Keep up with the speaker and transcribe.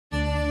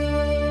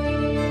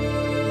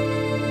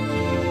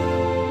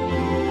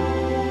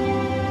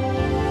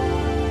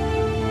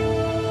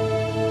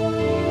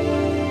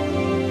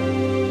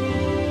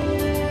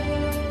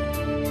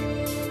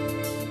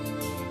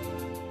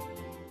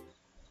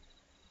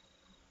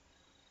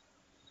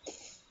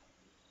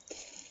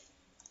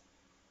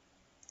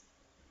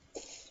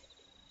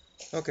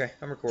Okay,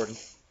 I'm recording.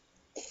 So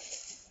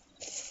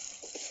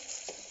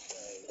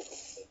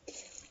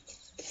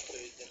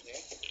he's in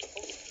here?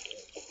 Holy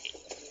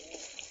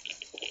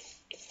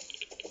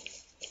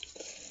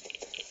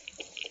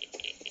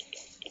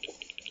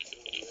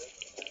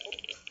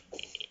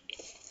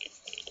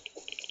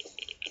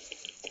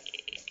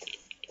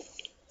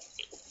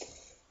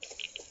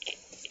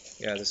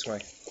Yeah, this way.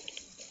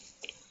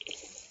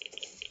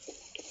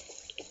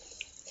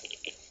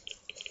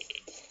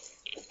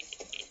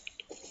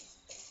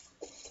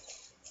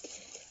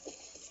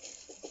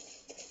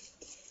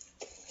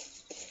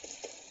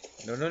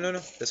 No, no, no, no.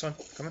 This one.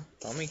 Come on,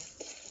 follow me.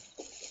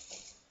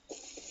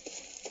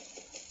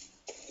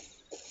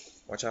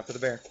 Watch out for the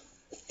bear.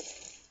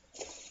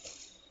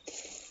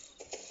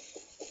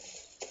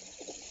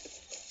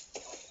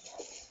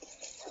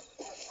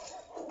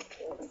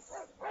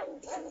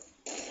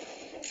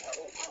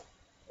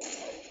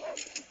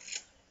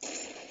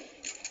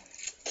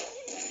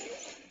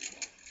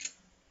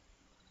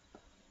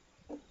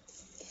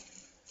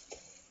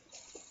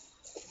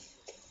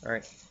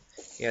 Alright.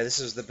 Yeah, this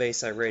is the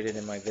base I raided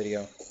in my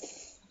video.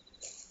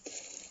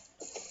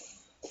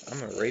 I'm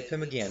gonna rape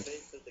him again.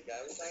 face that the guy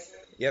was talking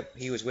about? Yep,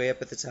 he was way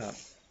up at the top.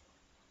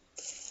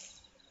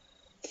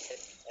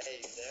 Hey,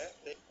 you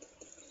there?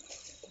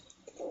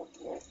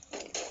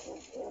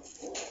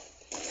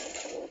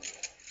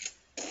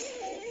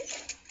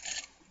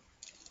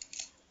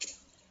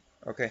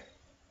 Okay,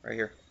 right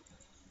here.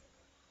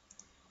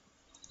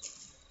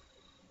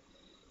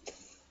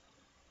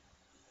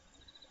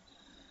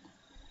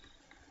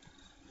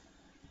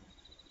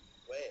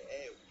 Wait,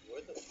 hey,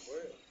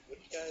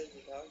 which guy is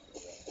he talking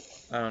about?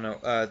 I don't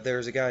know.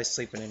 There's a guy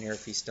sleeping in here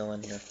if he's still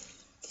in here.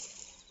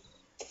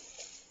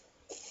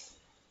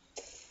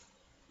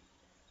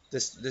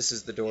 This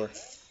is the door.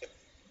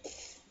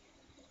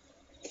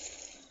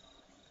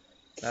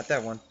 Not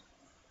that one.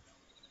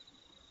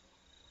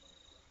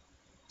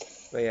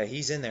 But yeah,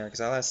 he's in there because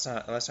last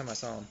time I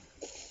saw him.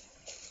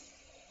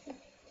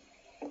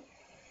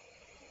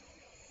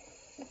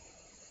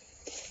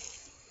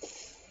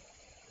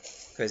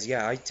 Because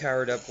yeah, I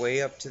towered up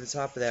way up to the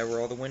top of that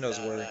where all the windows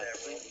were.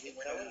 He's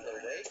coming to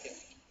awaken.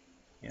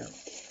 Yeah,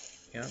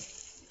 yeah.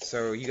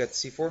 So you got the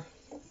C4?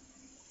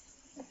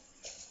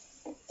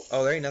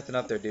 Oh, there ain't nothing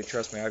up there, dude.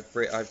 Trust me, I've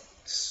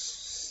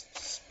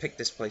picked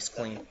this place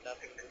clean.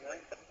 Nothing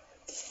tonight?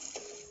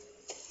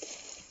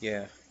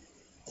 Yeah.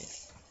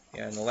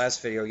 Yeah, in the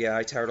last video, yeah,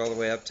 I towered all the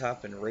way up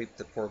top and raped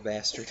the poor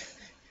bastard.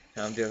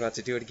 Now I'm about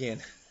to do it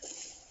again.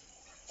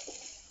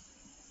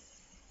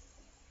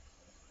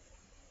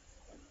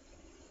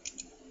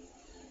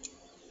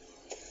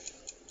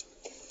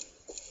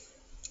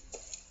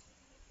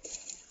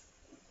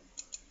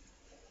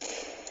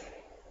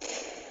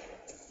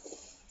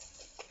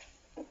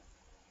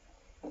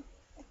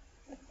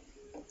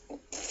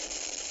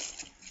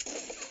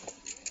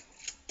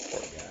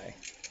 Poor guy.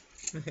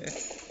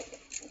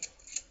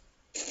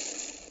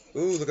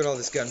 Ooh, look at all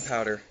this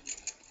gunpowder.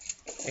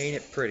 Ain't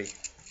it pretty?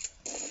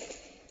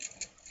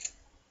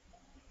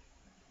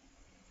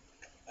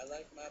 I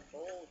like my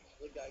bolts.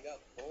 Look, I got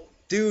bolts.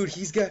 Dude,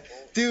 he's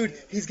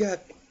got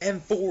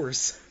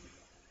M4s.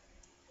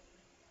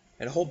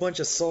 And a whole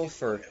bunch of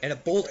sulfur. And a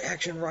bolt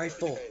action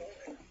rifle.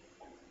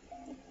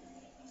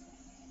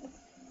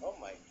 Oh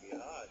my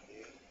god,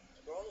 dude.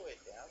 Scroll all the way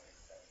down.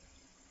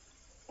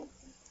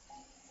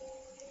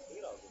 Look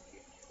at all this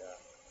good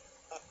stuff.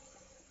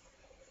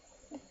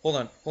 Hold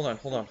on, hold on,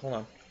 hold on, hold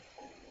on.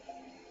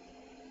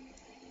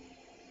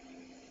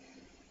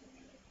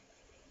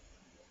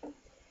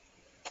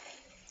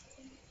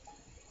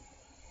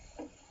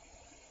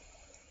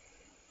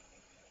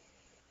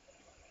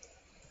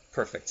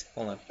 Perfect.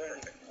 Hold on.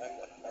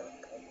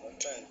 I'm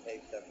trying to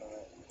take stuff from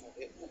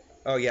it.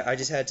 Oh yeah, I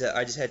just had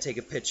to take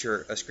a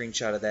picture, a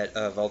screenshot of that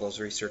of all those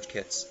research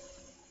kits.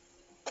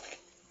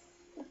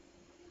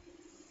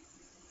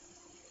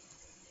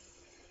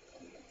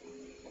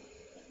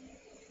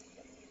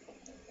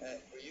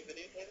 Were you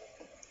videotaping?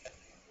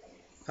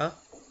 Huh?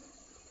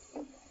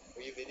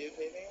 Were you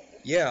videotaping?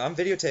 Yeah, I'm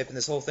videotaping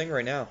this whole thing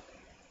right now.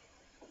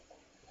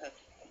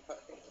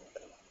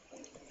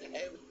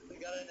 Hey, we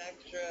got an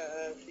extra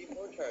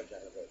C4 charge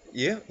out of it.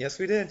 Yeah, yes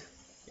we did.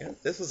 Yeah,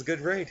 this was a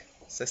good raid.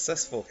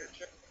 Successful.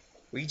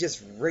 We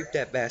just raped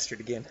that bastard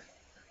again.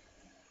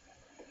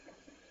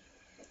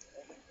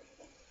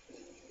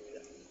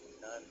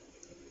 None.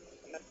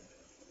 I'm gonna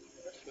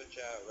switch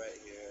out right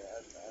here.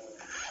 I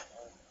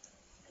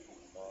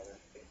don't bother.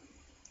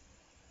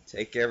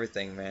 Take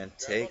everything, man.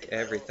 Take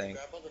everything.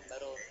 Grab all the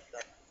metal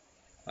stuff.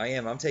 I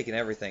am. I'm taking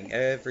everything.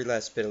 Every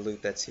last bit of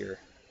loot that's here.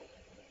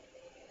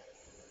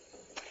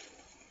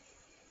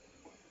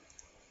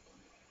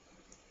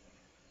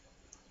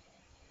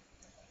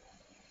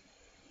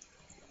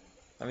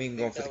 I'm even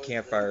going for the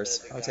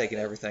campfires. I'm taking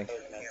everything. Do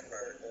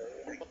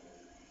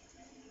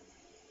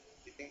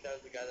you think that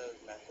was the guy that was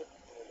messing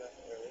with us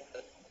earlier?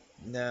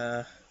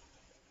 Nah.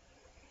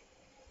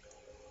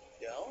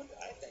 Don't?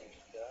 I think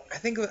so. I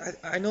think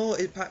I know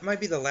it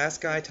might be the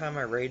last time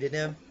I raided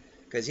him,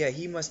 Because, yeah,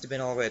 he must have been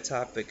all the way at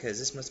top because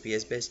this must be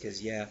his base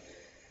because, yeah.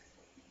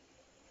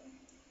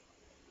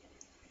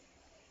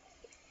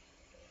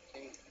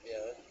 Yeah,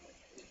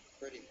 he's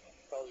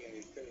probably going to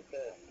be pretty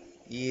fast.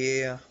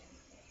 Yeah.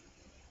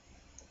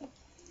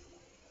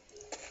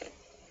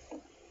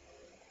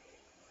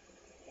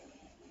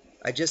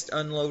 I just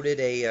unloaded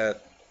a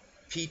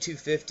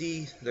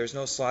P250. There's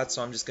no slot,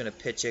 so I'm just going to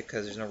pitch it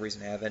because there's no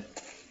reason to have it.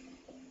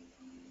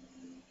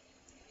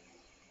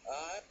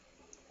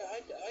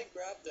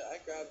 I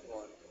grabbed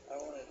one. I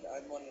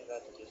wanted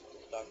that to just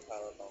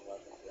stockpile up on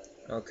weapons.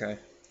 Okay.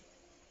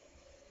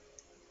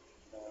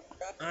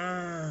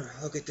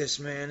 Look at this,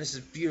 man. This is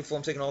beautiful.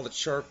 I'm taking all the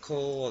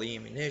charcoal, all the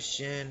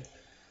ammunition,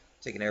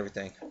 taking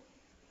everything.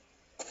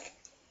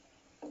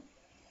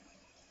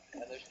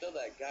 And there's still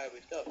that guy.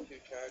 We still have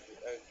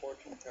 4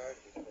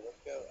 charges. So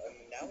let's go. I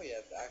mean, now we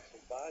have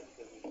actually 5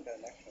 because we just got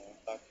an extra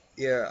one.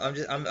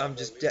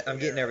 Yeah, I'm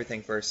getting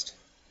everything first.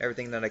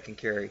 Everything that I can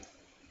carry.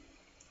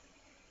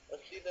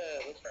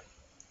 Let's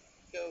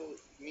go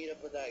meet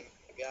up with that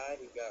guy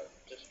who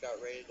just got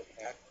raided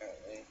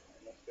apparently. And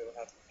let's go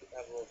have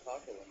a little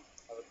talk with him.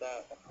 How about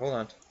that? Hold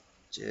on.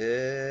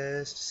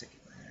 Just a second,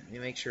 man. Let me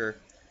make sure.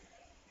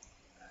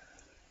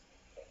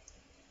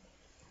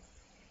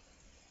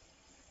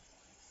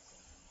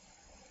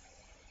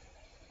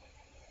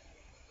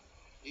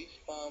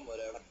 Despawn,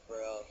 whatever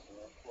else, you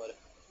know. What?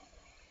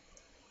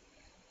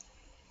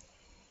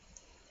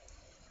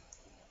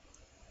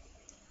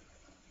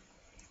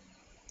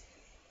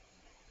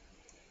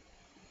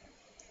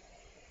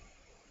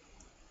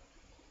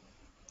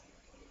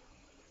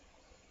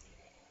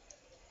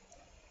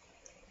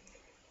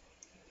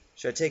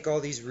 Should I take all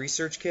these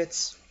research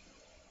kits?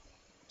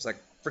 There's like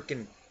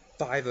freaking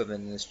 5 of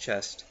them in this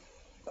chest.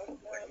 I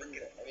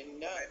mean,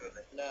 no,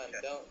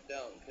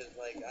 don't, because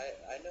like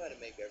I know how to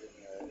make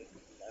everything already.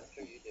 I'm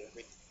sure you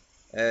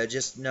do.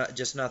 Just not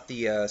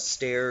the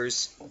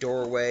stairs,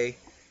 doorway,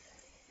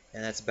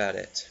 and that's about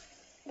it.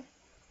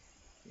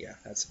 Yeah,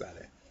 that's about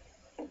it.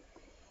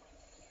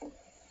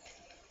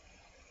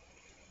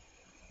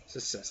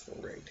 Successful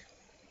raid.